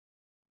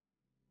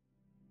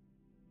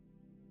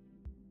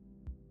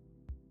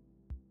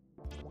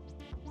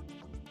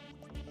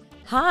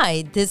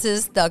Hi, this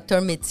is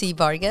Dr. Mitzi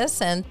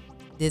Vargas, and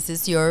this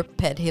is your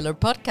Pet Healer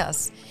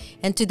podcast.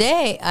 And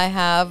today I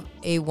have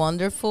a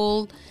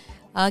wonderful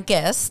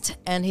guest,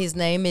 and his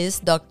name is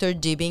Dr.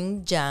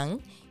 Jibing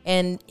Yang,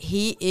 and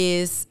he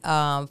is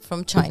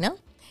from China.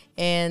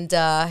 And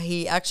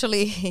he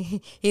actually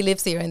he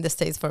lives here in the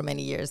States for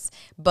many years,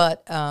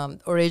 but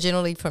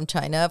originally from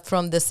China,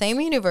 from the same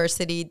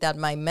university that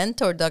my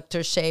mentor,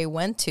 Dr. Shea,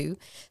 went to.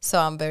 So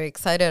I'm very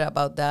excited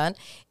about that.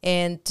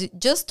 And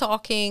just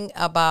talking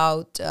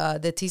about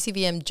the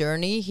TCVM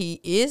journey, he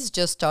is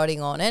just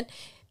starting on it,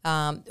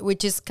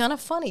 which is kind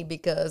of funny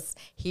because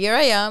here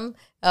I am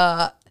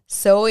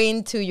so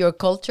into your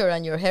culture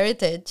and your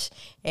heritage,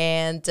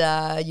 and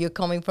you're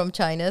coming from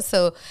China.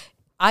 So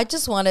I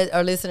just wanted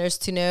our listeners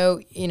to know,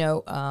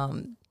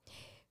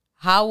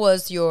 how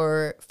was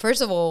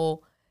first of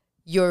all,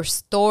 your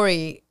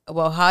story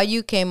about how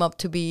you came up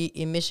to be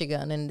in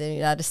Michigan in the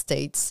United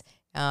States,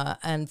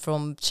 and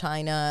from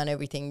China and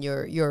everything,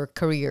 your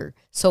career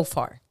so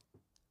far.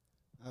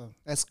 Oh,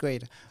 that's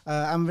great.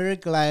 I'm very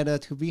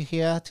glad to be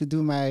here to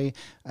do my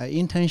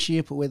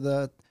internship with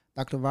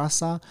Dr.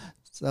 Vasa.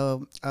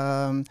 So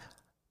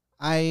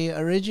I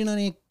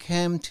originally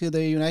came to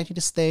the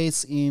United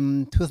States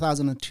in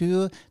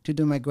 2002 to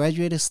do my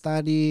graduate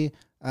study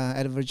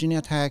at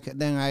Virginia Tech.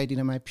 Then I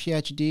did my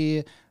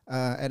PhD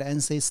at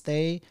NC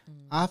State.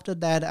 After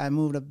that, I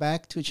moved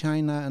back to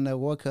China and I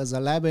work as a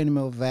lab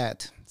animal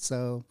vet.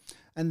 So,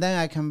 and then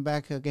I come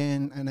back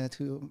again and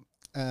to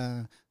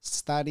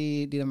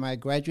did my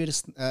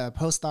graduate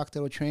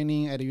postdoctoral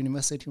training at the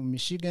University of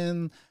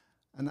Michigan.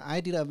 And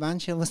I did a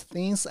bunch of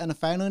things, and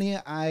finally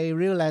I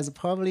realized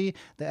probably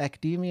the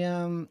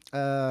academia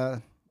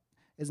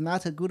is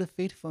not a good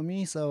fit for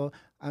me, so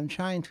I'm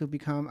trying to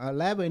become a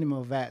lab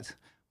animal vet.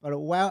 But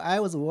while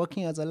I was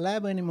working as a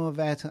lab animal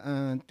vet,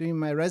 doing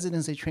my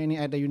residency training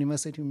at the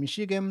University of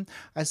Michigan,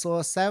 I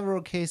saw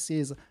several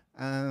cases,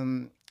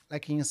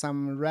 like in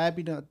some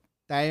rabbit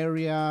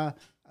diarrhea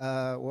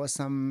or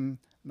some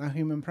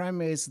non-human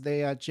primates.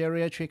 They are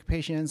geriatric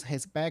patients,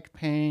 has back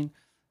pain,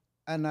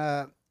 and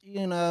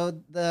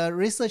the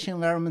research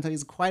environment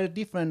is quite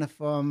different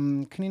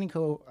from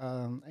clinical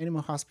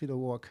animal hospital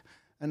work.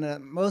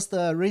 And most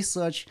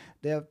research,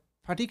 they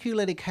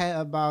particularly care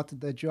about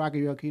the drug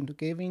you're going to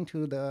give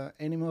into the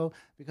animal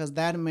because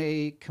that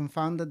may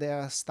confound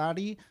their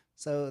study.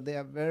 So they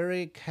are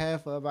very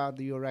careful about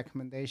your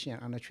recommendation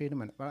on the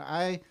treatment.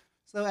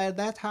 So at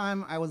that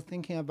time, I was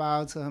thinking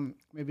about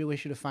maybe we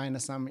should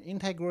find some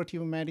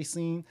integrative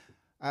medicine.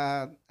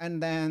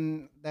 And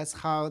then that's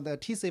how the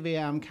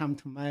TCVM come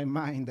to my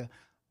mind.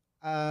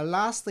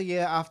 Last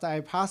year, after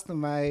I passed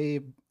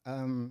my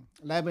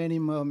lab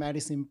animal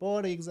medicine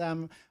board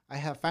exam, I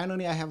have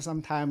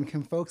some time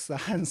can focus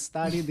and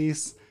study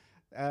this.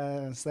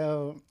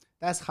 So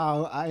that's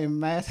how I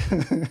met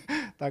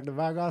Dr.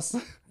 Vargas.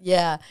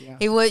 Yeah.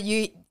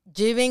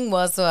 Jibing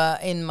was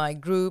in my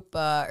group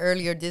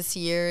earlier this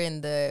year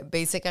in the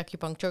basic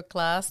acupuncture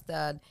class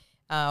that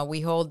we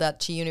hold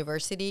at Chi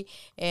University,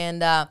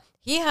 and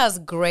he has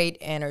great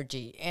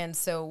energy, and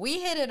so we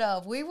hit it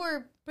off. We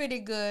were pretty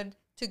good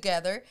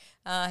together.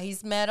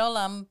 He's metal,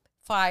 I'm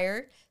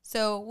fire,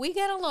 so we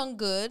get along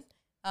good.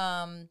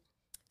 We're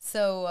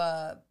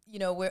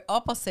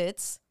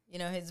opposites.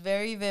 He's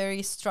very,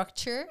 very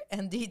structured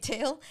and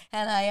detailed,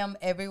 and I am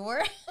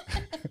everywhere.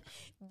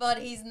 But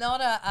he's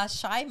not a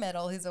shy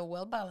metal. He's a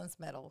well-balanced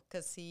metal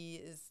because he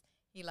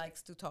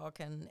likes to talk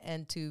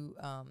and to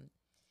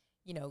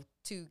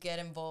to get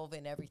involved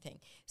in everything.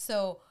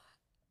 So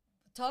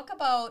talk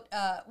about,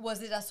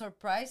 was it a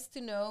surprise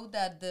to know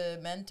that the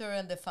mentor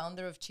and the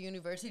founder of Chi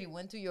University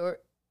went to your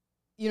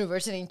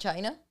university in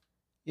China?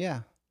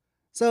 Yeah.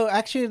 So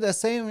actually the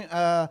same,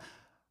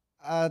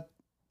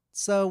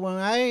 so when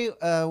I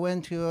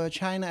went to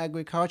China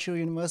Agricultural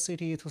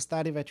University to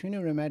study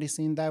veterinary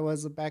medicine, that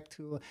was back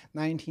to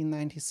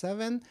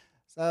 1997.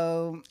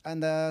 So,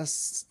 and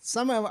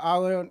some of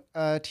our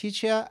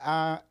teacher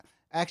are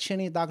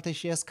actually Dr.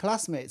 Xie's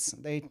classmates.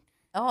 They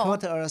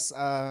taught us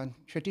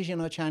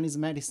traditional Chinese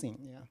medicine.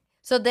 Yeah.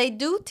 So they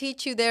do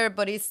teach you there,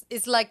 but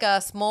it's like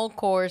a small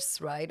course,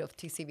 right, of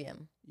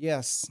TCVM?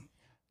 Yes.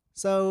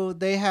 So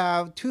they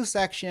have two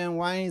sections.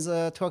 One is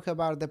talk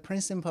about the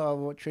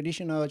principle of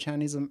traditional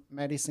Chinese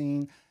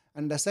medicine,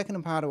 and the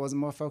second part was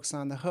more focused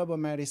on the herbal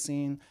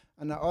medicine.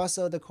 And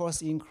also the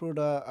course include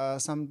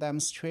some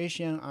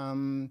demonstration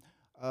on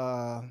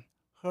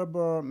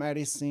herbal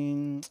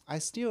medicine. I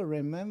still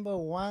remember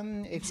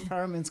one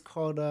experiment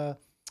called,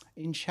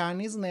 in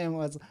Chinese name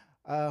was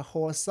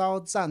火烧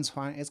战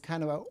船. It's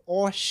kind of an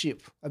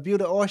oar-ship, a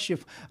built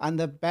oar-ship on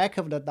the back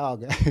of the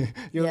dog.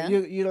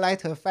 You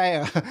light a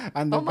fire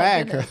on the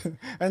back,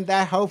 and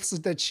that helps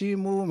the chi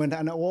movement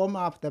and warm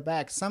up the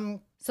back. So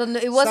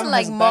it wasn't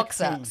like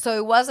moxa. So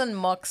it wasn't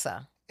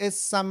moxa. It's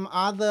some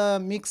other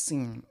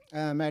mixing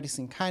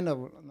medicine, kind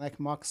of like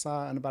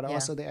moxa, but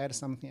also they add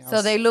something else.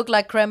 So they look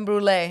like creme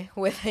brulee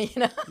with, like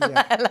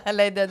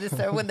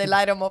that when they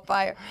light them on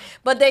fire.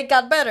 But they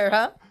got better,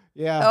 huh?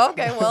 Yeah.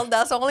 Okay, well,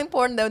 that's all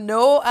important. That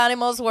no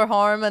animals were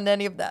harmed and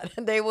any of that.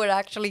 They were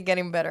actually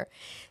getting better.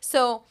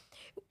 So,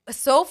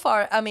 so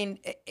far, I mean,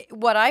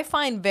 what I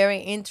find very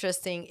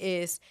interesting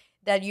is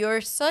that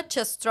you're such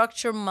a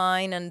structured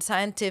mind and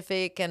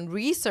scientific and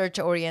research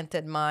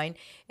oriented mind,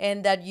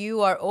 and that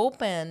you are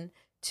open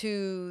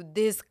to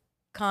this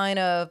kind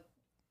of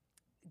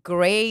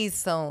gray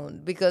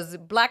zone, because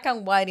black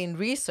and white in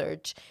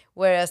research,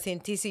 whereas in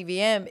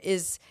TCVM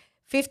is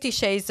 50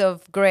 shades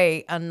of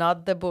gray and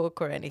not the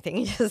book or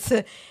anything. Just,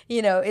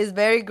 is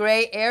very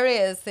gray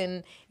areas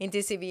in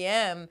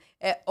TCVM.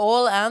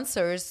 All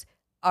answers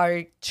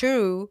are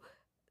true.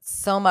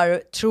 Some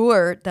are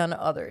truer than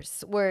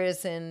others.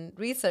 Whereas in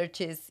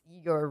research is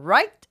you're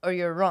right or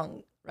you're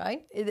wrong,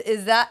 right?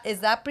 Is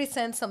that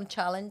present some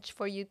challenge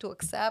for you to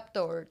accept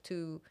or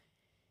to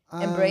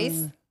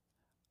embrace? Um,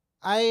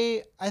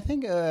 I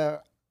think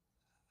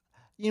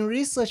in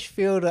research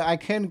field, I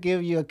can't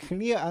give you a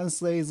clear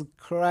answer. Is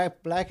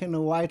correct black and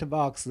white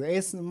box.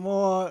 It's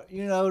more,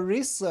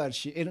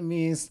 research. It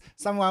means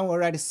someone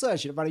already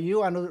searched, but you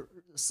want to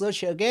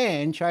search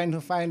again, trying to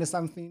find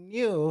something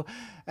new,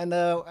 and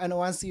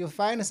once you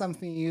find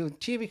something,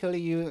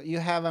 you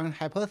have an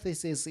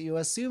hypothesis. You're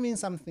assuming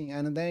something,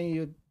 and then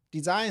you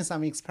design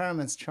some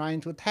experiments trying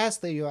to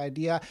test your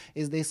idea.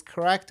 Is this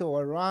correct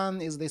or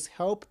wrong? Is this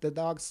help the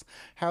dogs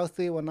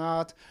healthy or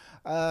not?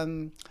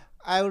 Um,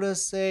 I would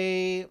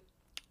say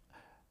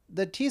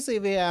the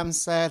TCVM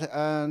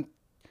said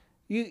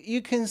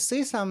you can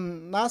see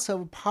some lots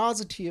of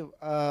positive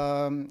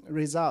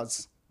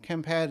results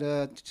compared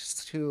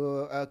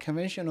to a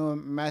conventional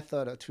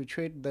method to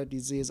treat the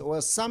disease,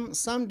 or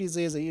some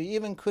disease you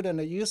even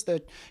couldn't use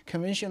the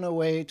conventional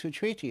way to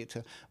treat it,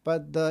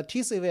 but the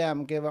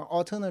TCVM gave an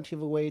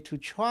alternative way to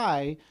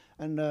try,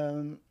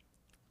 and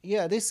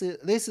yeah, this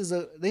is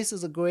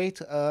a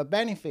great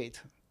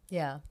benefit.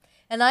 Yeah.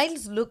 And I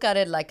just look at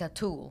it like a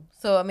tool.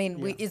 So, I mean,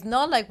 Yeah. it's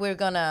not like we're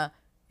going to,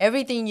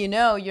 everything you're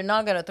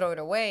not going to throw it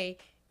away.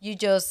 You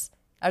just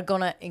are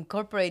going to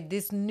incorporate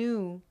this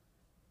new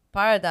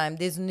paradigm,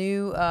 this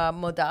new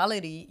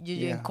modality. You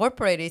Yeah.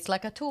 incorporate it. It's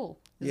like a tool.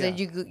 So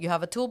Yeah. you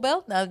have a tool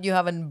belt. Now you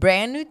have a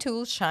brand new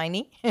tool,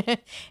 shiny,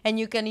 and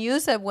you can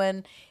use it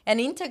and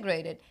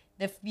integrate it.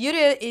 The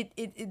beauty,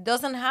 it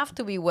doesn't have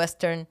to be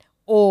Western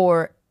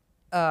or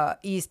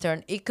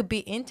Eastern. It could be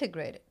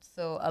integrated.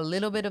 So a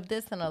little bit of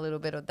this and a little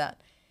bit of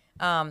that.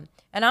 And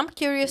I'm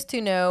curious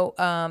to know,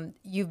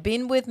 you've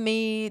been with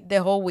me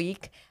the whole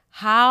week.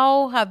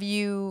 How have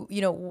you,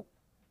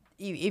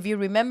 if you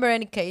remember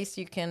any case,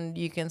 you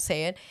can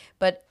say it.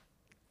 But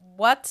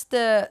what's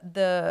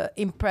the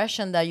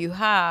impression that you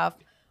have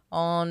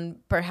on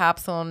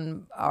perhaps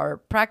on our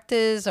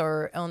practice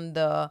or on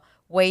the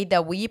way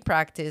that we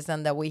practice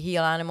and that we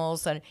heal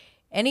animals, and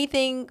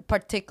anything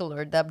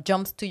particular that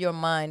jumps to your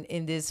mind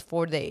in these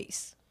 4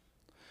 days?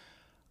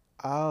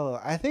 Oh,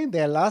 I think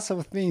there are lots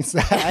of things.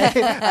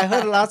 I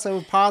heard lots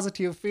of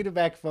positive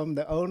feedback from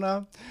the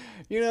owner.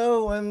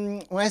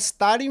 When I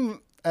started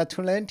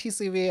to learn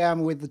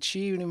TCVM with the Chi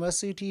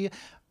University,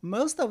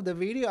 most of the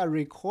video are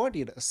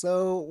recorded.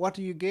 So what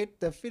you get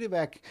the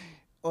feedback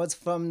was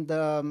from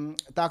the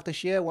Dr.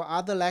 Xie or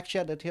other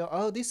lecturer that tell,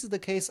 oh, this is the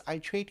case I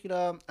treated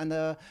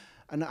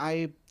and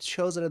I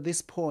chose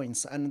these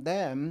points. And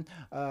then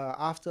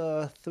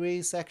after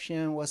 3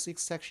 section or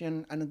 6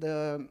 section, and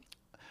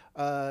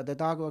the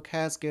dog or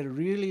cats get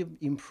really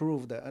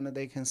improved and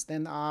they can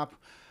stand up.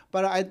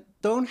 But I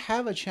don't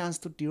have a chance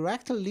to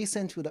directly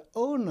listen to the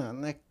owner,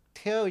 like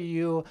tell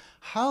you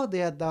how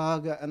their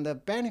dog and the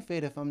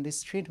benefit from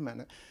this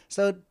treatment.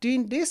 So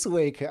during this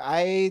week,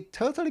 I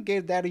totally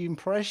get that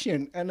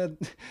impression. And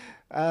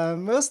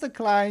most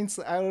clients,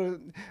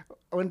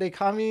 when they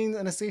come in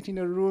and sit in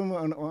the room,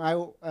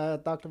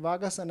 and Dr.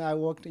 Vargas and I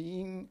walked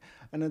in,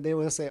 and they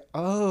will say,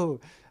 "Oh,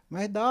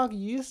 my dog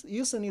used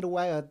to need to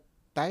wear a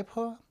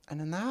diaper,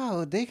 and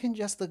now they can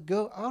just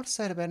go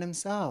outside by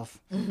themselves."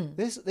 Mm-hmm.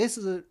 This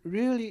is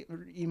really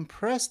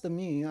impressed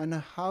me, and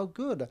how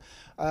good.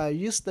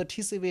 Use the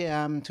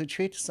TCVM to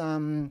treat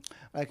some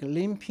like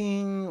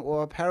limping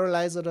or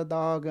paralyzed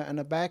dog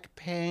and back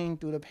pain,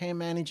 do the pain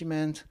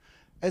management.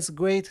 It's a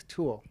great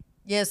tool.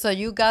 Yeah, so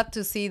you got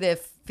to see the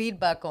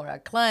feedback on our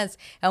clients,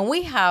 and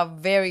we have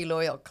very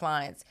loyal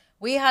clients.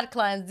 We had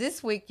clients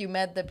this week. You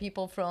met the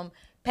people from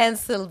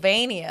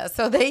Pennsylvania.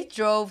 So they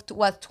drove,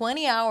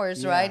 20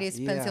 hours, right? It's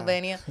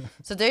Pennsylvania.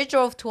 So they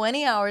drove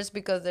 20 hours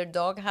because their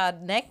dog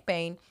had neck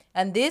pain.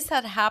 And this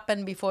had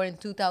happened before in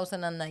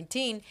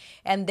 2019.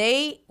 And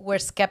they were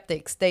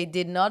skeptics. They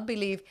did not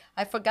believe.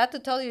 I forgot to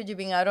tell you,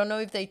 Jibing, I don't know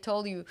if they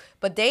told you,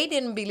 but they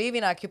didn't believe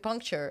in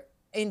acupuncture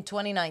in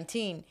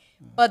 2019.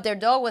 But their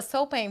dog was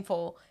so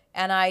painful.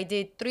 And I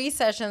did 3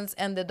 sessions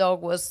and the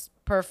dog was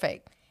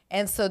perfect.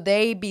 And so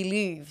they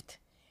believed.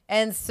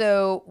 And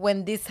so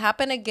when this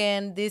happened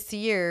again this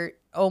year,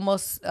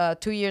 almost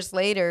 2 years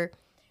later,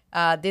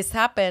 this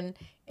happened,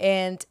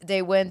 and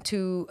they went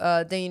to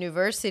the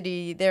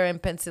university there in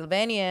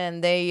Pennsylvania,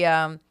 and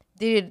they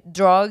did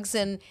drugs,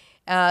 and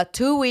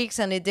 2 weeks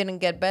and it didn't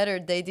get better,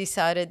 they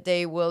decided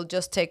they will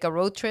just take a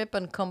road trip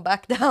and come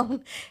back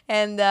down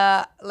and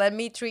let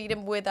me treat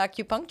him with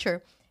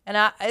acupuncture. And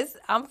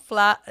I'm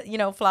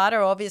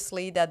flattered,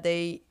 obviously, that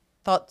they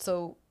thought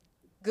so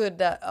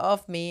good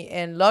of me.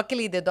 And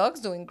luckily, the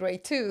dog's doing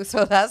great too.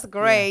 So that's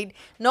great. Yeah.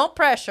 No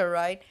pressure,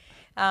 right?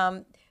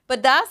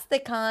 But that's the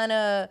kind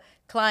of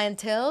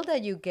clientele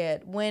that you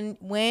get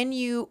when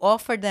you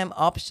offer them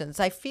options.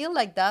 I feel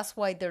like that's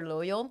why they're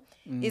loyal,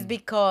 is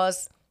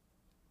because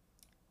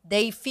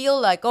they feel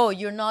like, oh,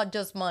 you're not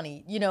just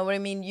money. You know what I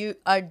mean? You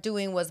are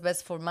doing what's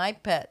best for my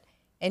pet.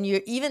 And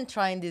you're even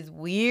trying this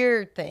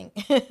weird thing.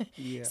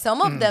 Yeah.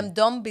 Some of them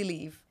don't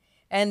believe.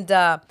 And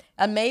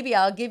maybe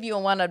I'll give you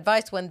one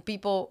advice when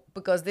people,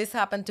 because this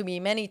happened to me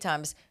many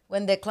times,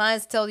 when the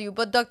clients tell you,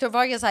 but Dr.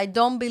 Vargas, I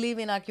don't believe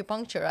in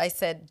acupuncture. I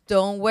said,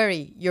 don't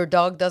worry, your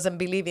dog doesn't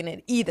believe in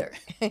it either.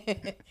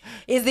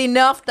 It's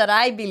enough that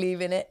I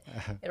believe in it,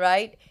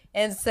 right?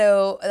 And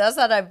so that's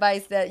an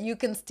advice that you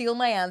can steal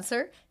my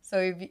answer.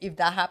 So if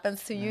that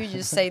happens to you,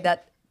 just say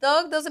that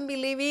dog doesn't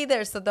believe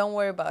either, so don't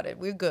worry about it.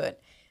 We're good.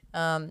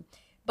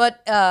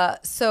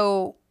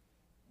 So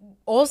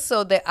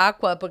also the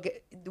aqua,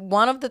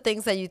 one of the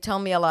things that you tell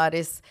me a lot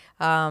is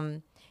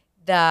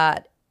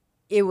that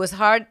it was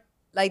hard,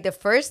 like the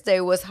first day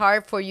was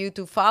hard for you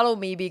to follow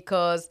me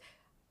because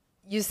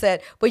you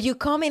said, but you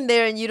come in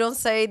there and you don't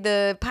say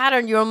the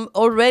pattern, you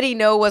already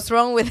know what's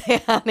wrong with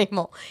the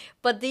animal.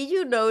 But did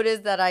you notice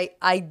that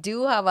I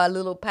do have a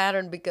little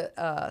pattern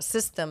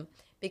system,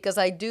 because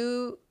I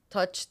do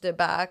touch the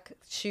back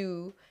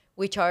shoe,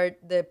 which are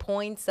the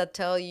points that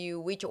tell you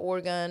which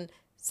organ,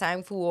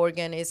 Sangfu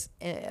organ, is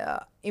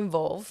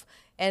involved,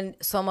 and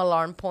some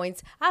alarm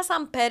points. As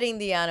I'm petting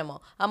the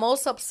animal, I'm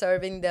also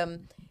observing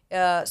them.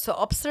 So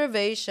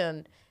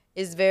observation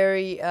is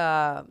very,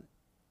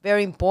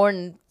 very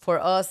important for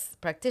us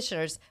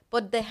practitioners.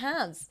 But the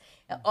hands,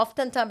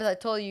 oftentimes I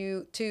told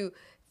you to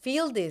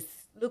feel this,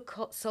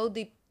 look so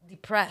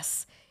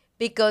depressed,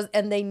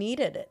 and they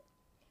needed it.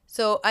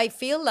 So I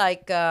feel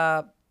like,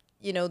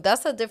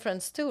 that's a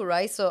difference too,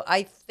 right? So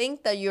I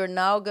think that you're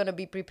now going to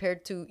be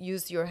prepared to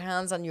use your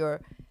hands and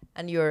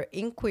your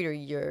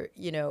inquiry,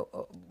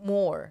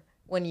 more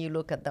when you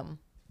look at them.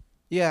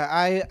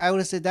 Yeah, I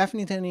would say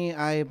definitely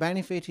I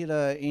benefited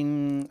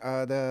in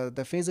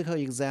the physical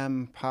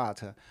exam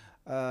part.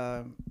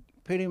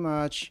 Pretty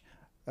much,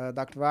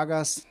 Dr.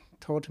 Vargas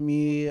taught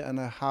me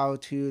how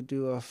to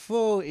do a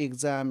full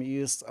exam,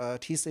 use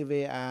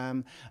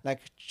TCVM,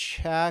 like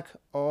check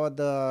all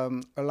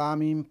the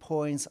alarming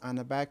points on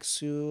the back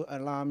shoe,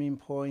 alarming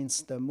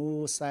points, the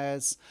move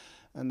size,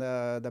 and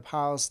the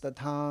pulse, the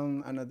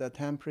tongue, and the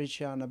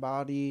temperature on the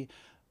body.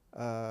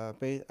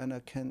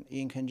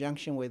 In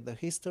conjunction with the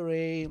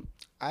history,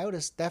 I would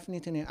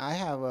definitely I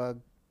have a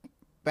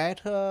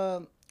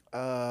better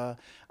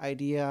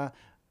idea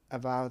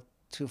about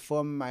to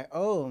form my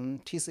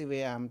own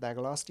TCVM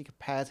diagnostic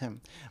pattern.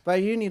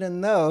 But you need to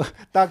know,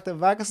 Dr.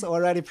 Vargas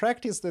already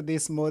practiced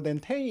this more than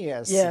 10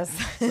 years. Yes.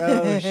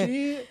 So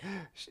she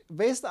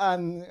based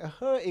on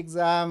her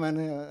exam,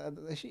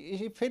 and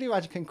she pretty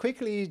much can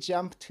quickly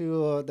jump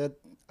to the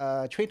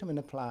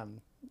treatment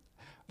plan.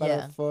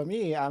 But for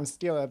me, I'm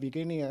still a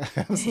beginner.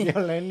 I'm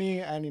still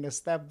learning and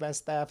step by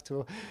step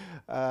to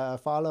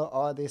follow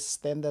all this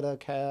standard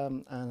care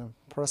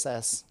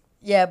process.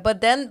 Yeah, but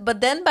then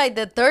by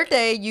the third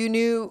day, you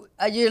knew,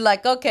 you're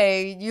like,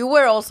 okay, you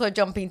were also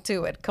jumping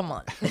to it. Come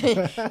on.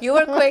 You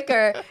were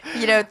quicker.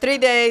 3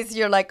 days,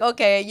 you're like,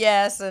 okay,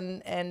 yes.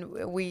 And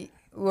we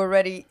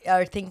already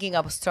are thinking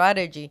of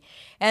strategy.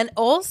 And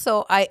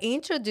also, I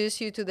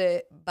introduced you to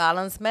the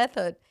balance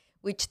method,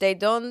 which they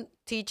don't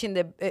teach in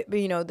the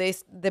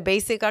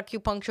basic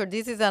acupuncture.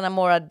 This is a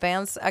more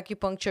advanced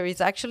acupuncture.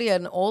 It's actually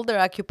an older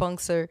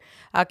acupuncture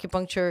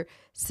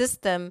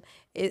system,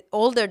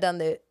 older than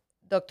the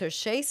Dr.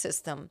 Shea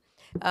system.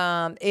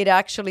 It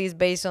actually is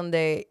based on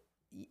the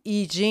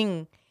I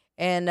Ching,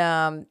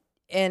 and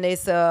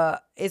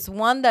it's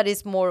one that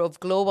is more of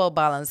global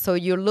balance. So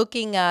you're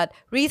looking at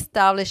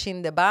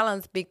reestablishing the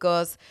balance,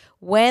 because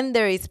when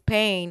there is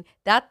pain,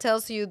 that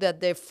tells you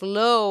that the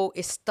flow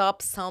is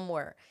stopped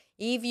somewhere.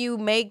 If you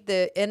make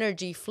the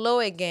energy flow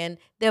again,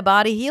 the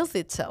body heals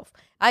itself.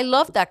 I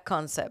love that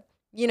concept.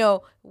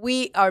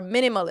 We are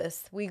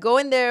minimalists. We go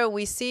in there,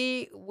 we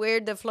see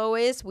where the flow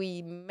is,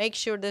 we make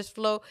sure there's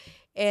flow,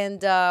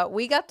 and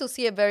we got to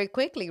see it very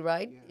quickly,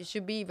 right? Yeah. It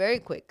should be very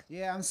quick.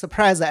 Yeah, I'm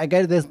surprised I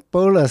get this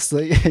bonus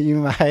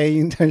in my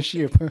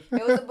internship.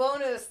 It was a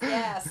bonus,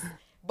 yes.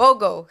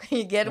 BOGO.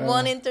 You get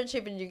one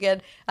internship and you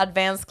get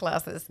advanced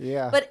classes.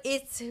 Yeah. But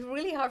it's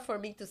really hard for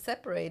me to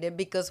separate it,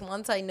 because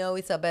once I know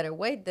it's a better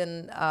way,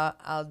 then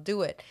I'll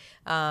do it.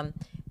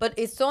 But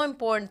it's so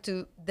important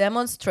to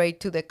demonstrate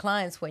to the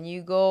clients when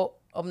you go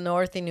up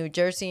north in New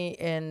Jersey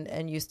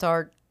and you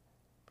start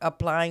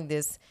applying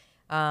this.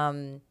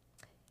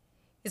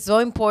 It's so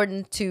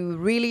important to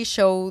really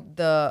show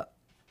the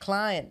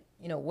client,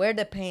 where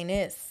the pain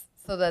is,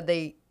 so that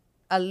they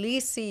at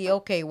least see,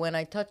 okay, when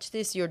I touch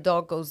this, your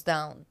dog goes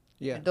down.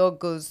 Yeah. Your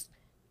dog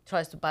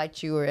tries to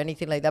bite you or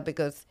anything like that,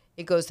 because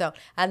it goes down,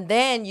 and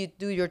then you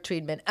do your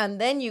treatment,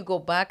 and then you go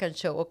back and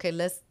show, okay,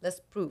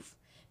 let's prove.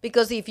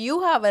 Because if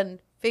you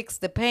haven't fixed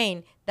the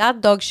pain,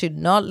 that dog should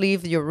not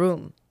leave your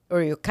room,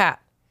 or your cat,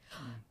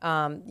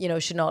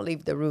 should not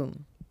leave the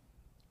room,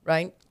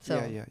 right? So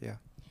yeah.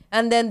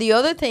 And then the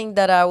other thing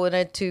that I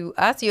wanted to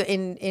ask you,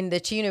 in the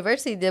Chi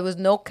University, there was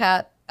no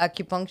cat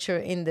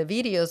acupuncture in the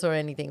videos or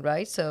anything,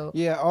 right? So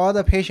Yeah, all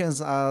the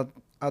patients are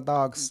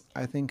dogs,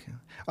 I think.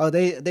 Oh,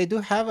 they do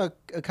have a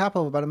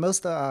couple, but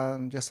most are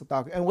just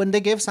dogs. And when they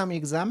give some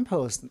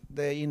examples,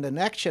 in the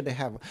lecture they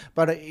have,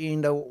 but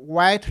in the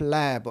white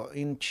lab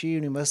in Chi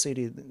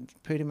University,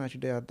 pretty much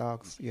they are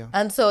dogs. Yeah.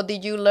 And so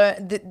did you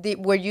learn,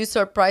 were you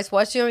surprised?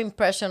 What's your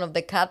impression of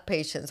the cat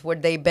patients? Were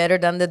they better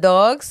than the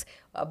dogs,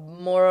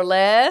 more or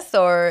less?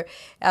 Or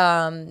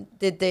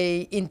did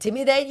they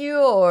intimidate you?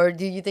 Or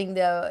do you think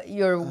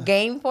you're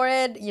game for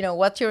it?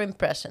 What's your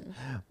impression?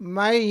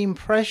 My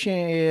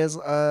impression is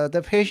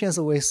the patients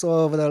we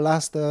saw over the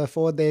last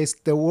 4 days,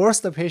 the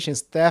worst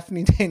patients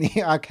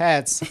definitely are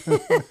cats.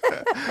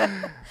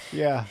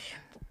 Yeah.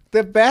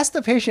 The best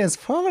patients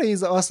probably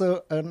is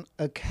also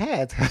a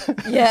cat.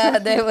 Yeah,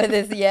 they were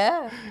this.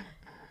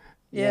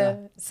 Yeah.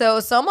 So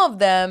some of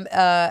them,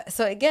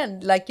 so again,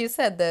 like you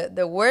said,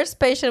 the worst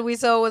patient we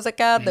saw was a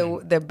cat,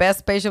 the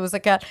best patient was a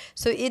cat.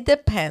 So it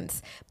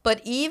depends.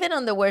 But even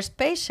on the worst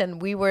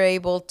patient, we were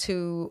able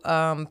to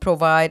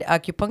provide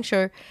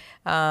acupuncture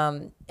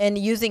and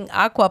using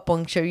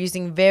aquapuncture,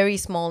 using very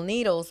small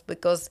needles,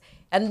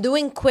 and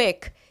doing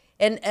quick.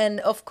 And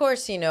of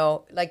course,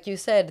 like you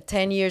said,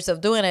 10 years of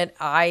doing it,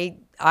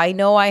 I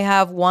know I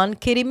have 1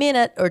 kitty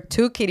minute or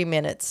 2 kitty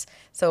minutes.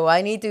 So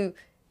I need to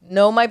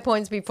know my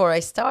points before I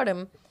start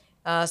them,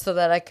 so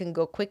that I can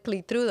go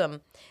quickly through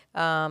them.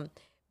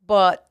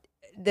 But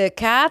the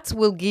cats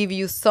will give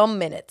you some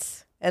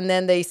minutes, and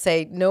then they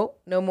say, no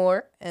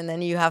more. And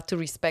then you have to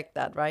respect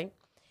that, right?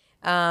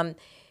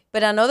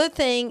 But another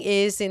thing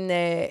is, in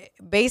the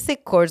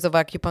basic course of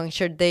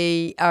acupuncture,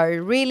 they are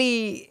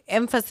really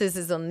emphasis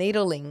is on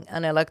needling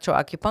and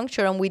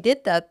electroacupuncture. And we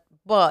did that,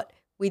 but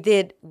we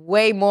did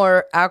way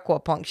more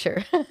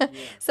aquapuncture. Yeah.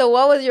 So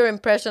what was your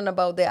impression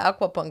about the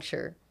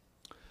aquapuncture?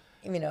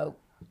 I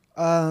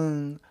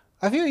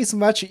feel it's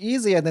much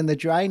easier than the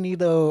dry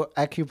needle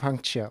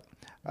acupuncture,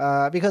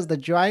 because the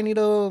dry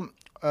needle,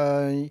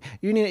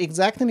 you need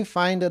exactly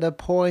find the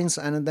points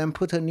and then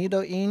put a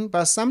needle in.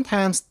 But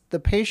sometimes the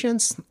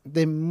patients,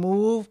 they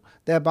move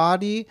their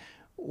body,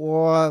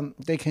 or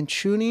they can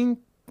tuning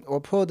or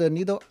pull the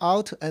needle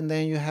out, and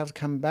then you have to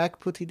come back,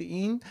 put it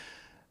in.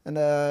 And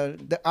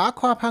the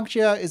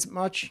aquapuncture is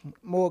much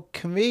more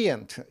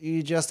convenient.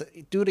 You just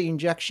do the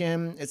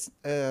injection.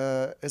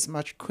 It's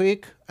much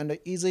quick and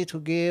easy to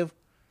give.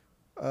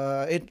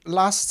 It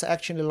lasts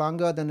actually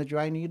longer than the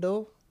dry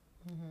needle,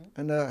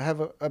 and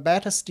have a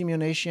better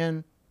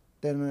stimulation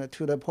than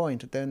to the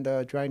point than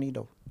the dry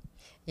needle.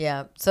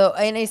 Yeah. So,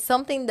 and it's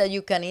something that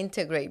you can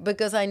integrate,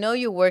 because I know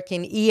you work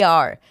in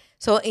ER.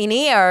 So in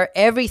ER,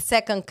 every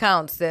second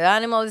counts. The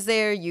animal is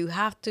there. You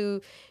have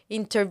to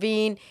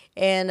intervene,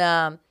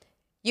 and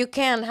you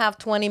can't have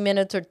 20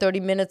 minutes or 30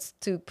 minutes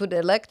to put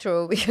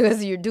electro,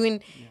 because you're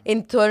doing,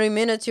 in 30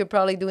 minutes, you're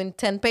probably doing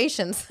 10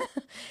 patients.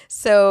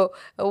 So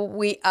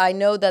I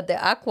know that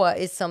the aqua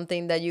is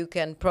something that you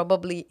can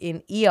probably,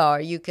 in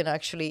ER, you can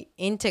actually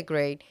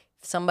integrate.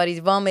 If somebody's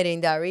vomiting,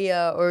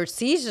 diarrhea, or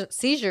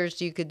seizures,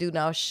 you could do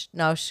now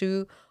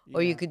shu,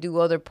 or you could do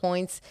other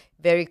points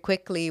very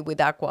quickly with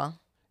aqua.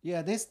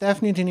 Yeah, this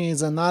definitely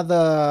is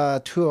another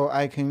tool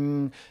I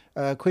can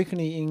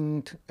quickly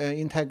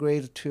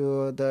integrate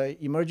to the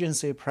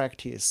emergency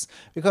practice.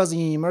 Because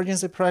in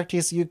emergency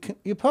practice, you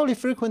probably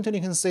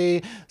frequently can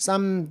see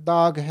some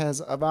dog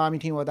has a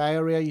vomiting or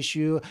diarrhea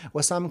issue,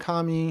 or some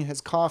coming has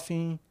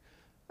coughing,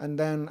 and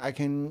then I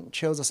can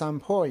choose some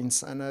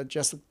points and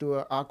just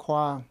do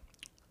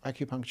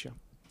acupuncture.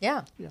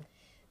 Yeah.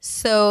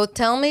 So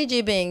tell me,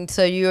 Jibing,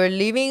 so you're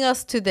leaving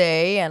us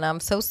today, and I'm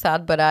so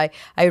sad, but I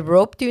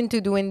roped you into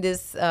doing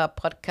this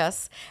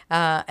podcast,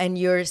 and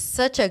you're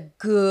such a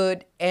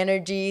good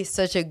energy,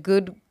 such a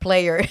good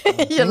player.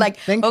 You're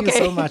thank you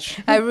so much.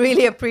 I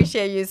really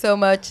appreciate you so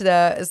much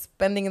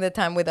spending the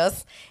time with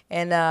us.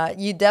 And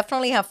you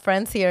definitely have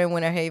friends here in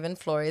Winter Haven,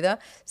 Florida.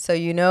 So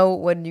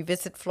when you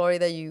visit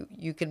Florida,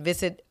 you can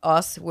visit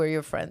us. We're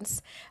your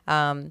friends.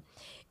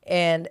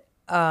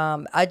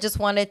 I just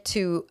wanted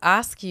to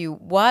ask you,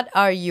 what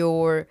are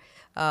your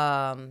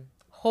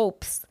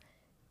hopes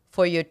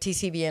for your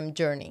TCVM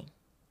journey?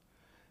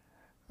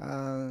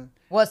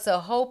 What's a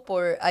hope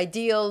or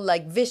ideal,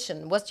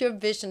 vision? What's your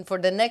vision for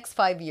the next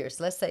 5 years?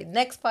 Let's say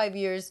next 5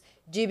 years,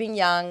 Jibing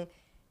Yang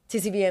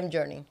TCVM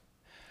journey.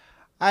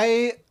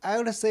 I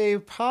would say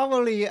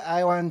probably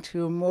I want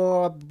to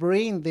more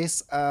bring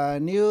this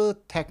new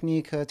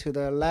technique to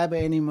the lab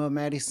animal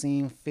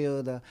medicine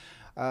field.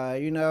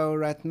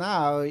 Right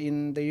now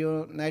in the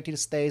United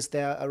States,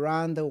 there are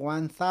around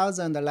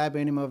 1,000 lab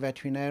animal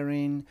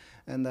veterinarian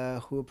and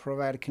who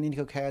provide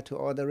clinical care to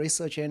all the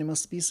research animal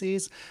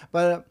species.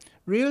 But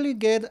really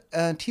get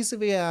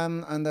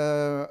TCVM and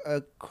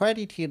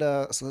accredited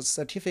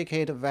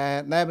certificate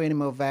lab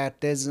animal vet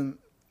doesn't.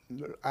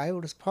 I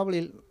would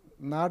probably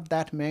not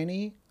that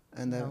many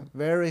and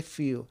very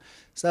few.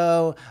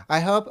 So I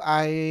hope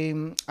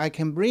I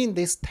can bring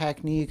this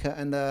technique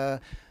and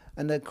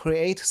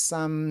create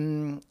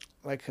some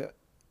like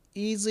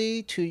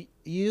easy to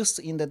use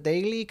in the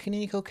daily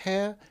clinical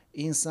care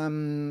in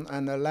some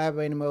lab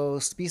animal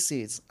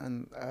species,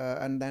 and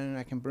then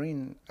I can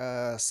bring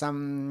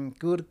some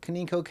good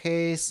clinical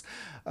case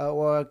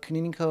or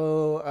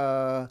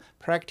clinical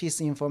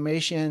practice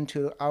information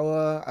to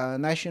our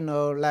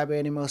national lab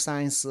animal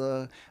science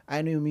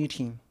annual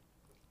meeting.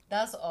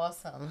 That's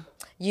awesome.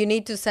 You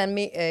need to send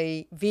me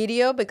a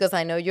video because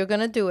I know you're going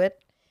to do it.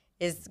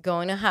 It's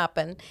going to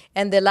happen.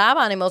 And the lab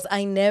animals,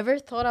 I never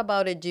thought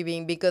about it,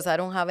 Jibing, because I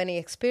don't have any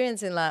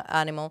experience in lab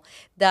animal,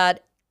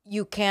 that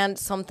you can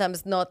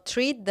sometimes not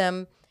treat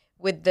them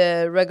with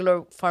the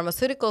regular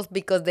pharmaceuticals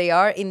because they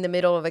are in the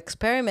middle of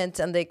experiments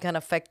and they can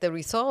affect the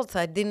results.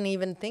 I didn't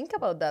even think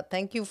about that.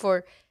 Thank you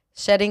for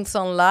shedding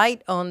some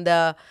light on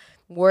the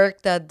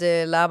work that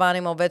the lab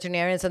animal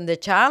veterinarians and the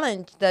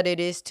challenge that it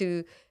is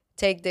to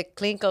take the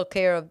clinical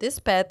care of these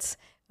pets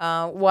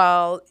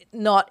while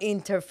not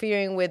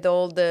interfering with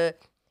all the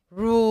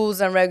rules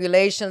and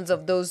regulations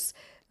of those,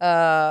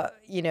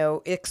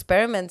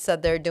 experiments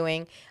that they're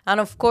doing. And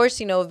of course,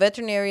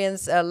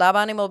 veterinarians, lab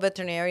animal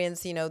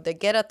veterinarians, they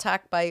get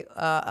attacked by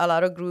a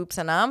lot of groups.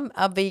 And I'm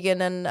a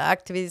vegan and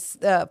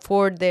activist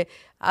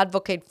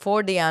advocate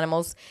for the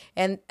animals.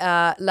 And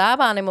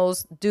lab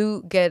animals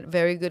do get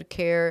very good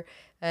care.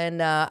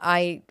 And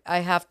I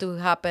have to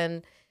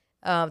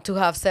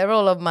have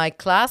several of my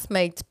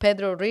classmates,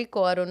 Pedro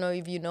Rico, I don't know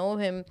if you know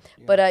him,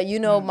 but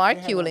Mark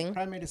Hewling.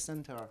 Primary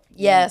center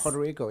Yes. in Puerto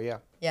Rico, yeah.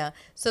 Yeah.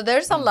 So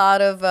there's a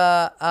lot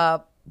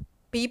of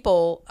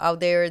people out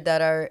there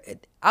that are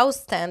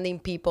outstanding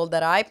people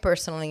that I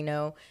personally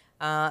know,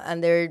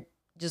 and they're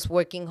just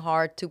working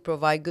hard to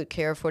provide good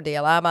care for the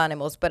lab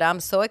animals. But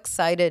I'm so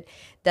excited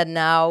that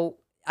now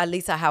at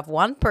least I have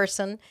one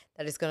person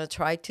that is going to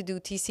try to do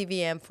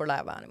TCVM for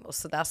lab animals.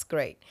 So that's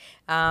great.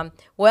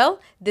 Well,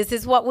 this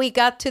is what we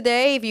got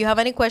today. If you have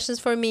any questions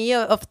for me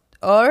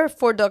or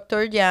for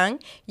Dr.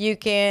 Yang, you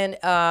can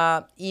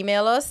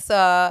email us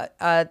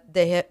at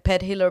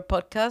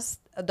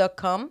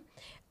thepethealerpodcast.com.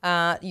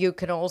 You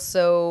can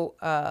also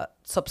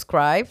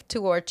subscribe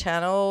to our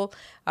channel,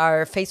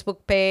 our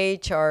Facebook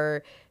page,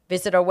 or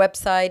visit our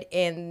website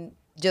and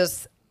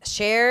just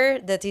share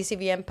the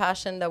TCVM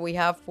passion that we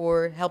have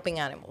for helping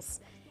animals.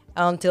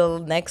 Until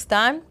next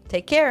time,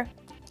 take care.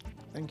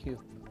 Thank you.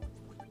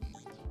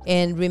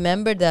 And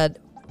remember that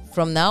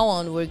from now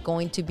on, we're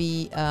going to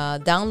be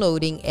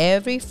downloading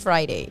every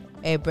Friday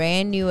a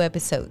brand new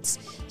episodes.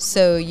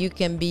 So you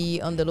can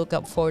be on the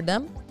lookout for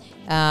them.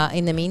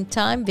 In the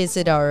meantime,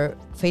 visit our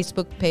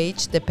Facebook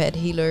page, the Pet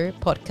Healer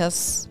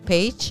Podcast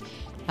page.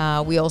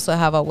 We also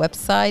have a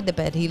website,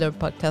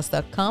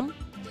 thepethealerpodcast.com.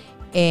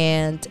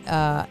 And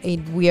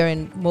we are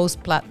in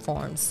most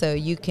platforms, so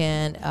you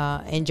can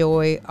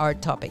enjoy our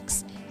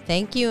topics.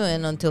 Thank you,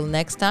 and until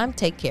next time,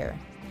 take care.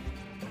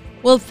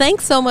 Well,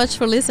 thanks so much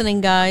for listening,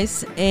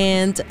 guys.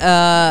 And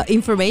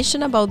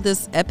information about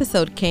this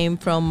episode came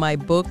from my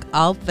book,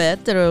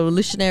 AlpVet, The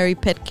Revolutionary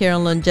Pet Care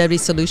and Longevity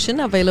Solution,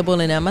 available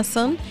in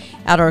Amazon,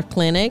 at our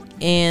clinic,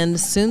 and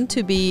soon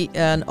to be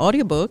an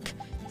audiobook.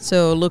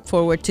 So look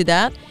forward to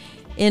that.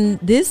 And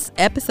this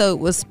episode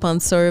was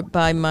sponsored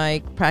by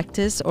my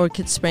practice,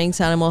 Orchid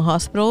Springs Animal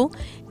Hospital,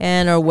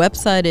 and our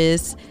website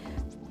is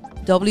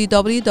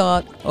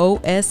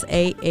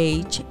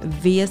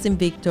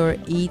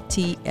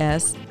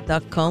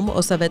www.osahvs.com,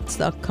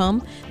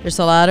 osavets.com. There's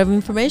a lot of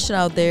information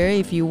out there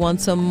if you want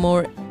some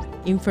more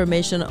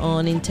information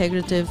on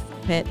integrative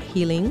pet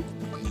healing.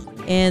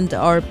 And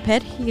our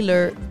Pet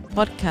Healer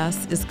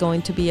podcast is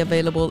going to be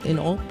available in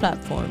all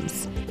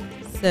platforms.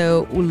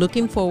 So we're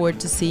looking forward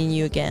to seeing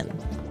you again.